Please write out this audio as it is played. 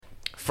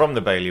From the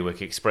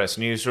Bailiwick Express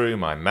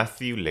newsroom, I'm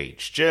Matthew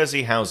Leach.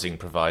 Jersey housing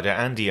provider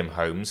Andium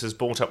Homes has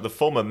bought up the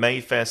former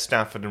Mayfair,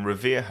 Stafford and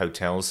Revere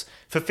hotels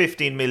for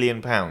 £15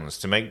 million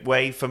to make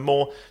way for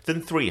more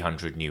than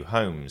 300 new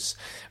homes.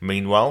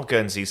 Meanwhile,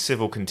 Guernsey's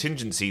Civil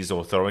Contingencies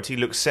Authority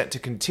looks set to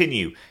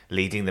continue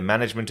leading the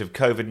management of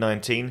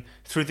COVID-19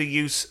 through the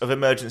use of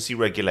emergency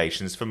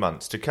regulations for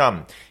months to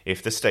come,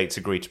 if the states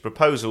agree to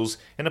proposals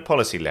in a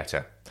policy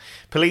letter.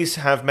 Police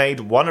have made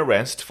one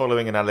arrest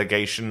following an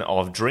allegation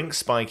of drink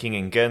spiking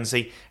in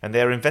Guernsey, and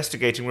they are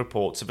investigating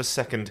reports of a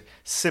second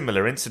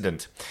similar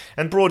incident.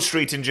 And Broad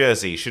Street in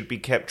Jersey should be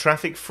kept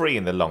traffic-free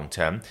in the long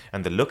term,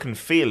 and the look and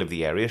feel of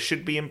the area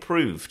should be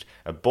improved.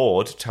 A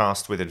board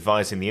tasked with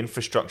advising the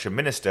Infrastructure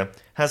Minister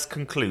has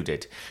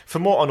concluded. For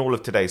more on all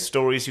of today's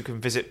stories, you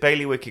can visit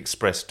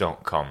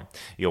bailiwickexpress.com.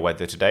 Your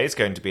weather today is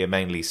going to be a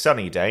mainly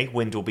sunny day.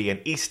 Wind will be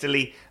an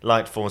easterly,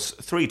 light force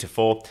 3 to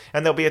 4,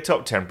 and there'll be a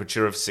top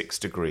temperature of 6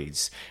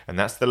 degrees. And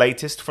that's the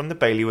latest from the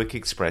Bailiwick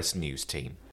Express news team.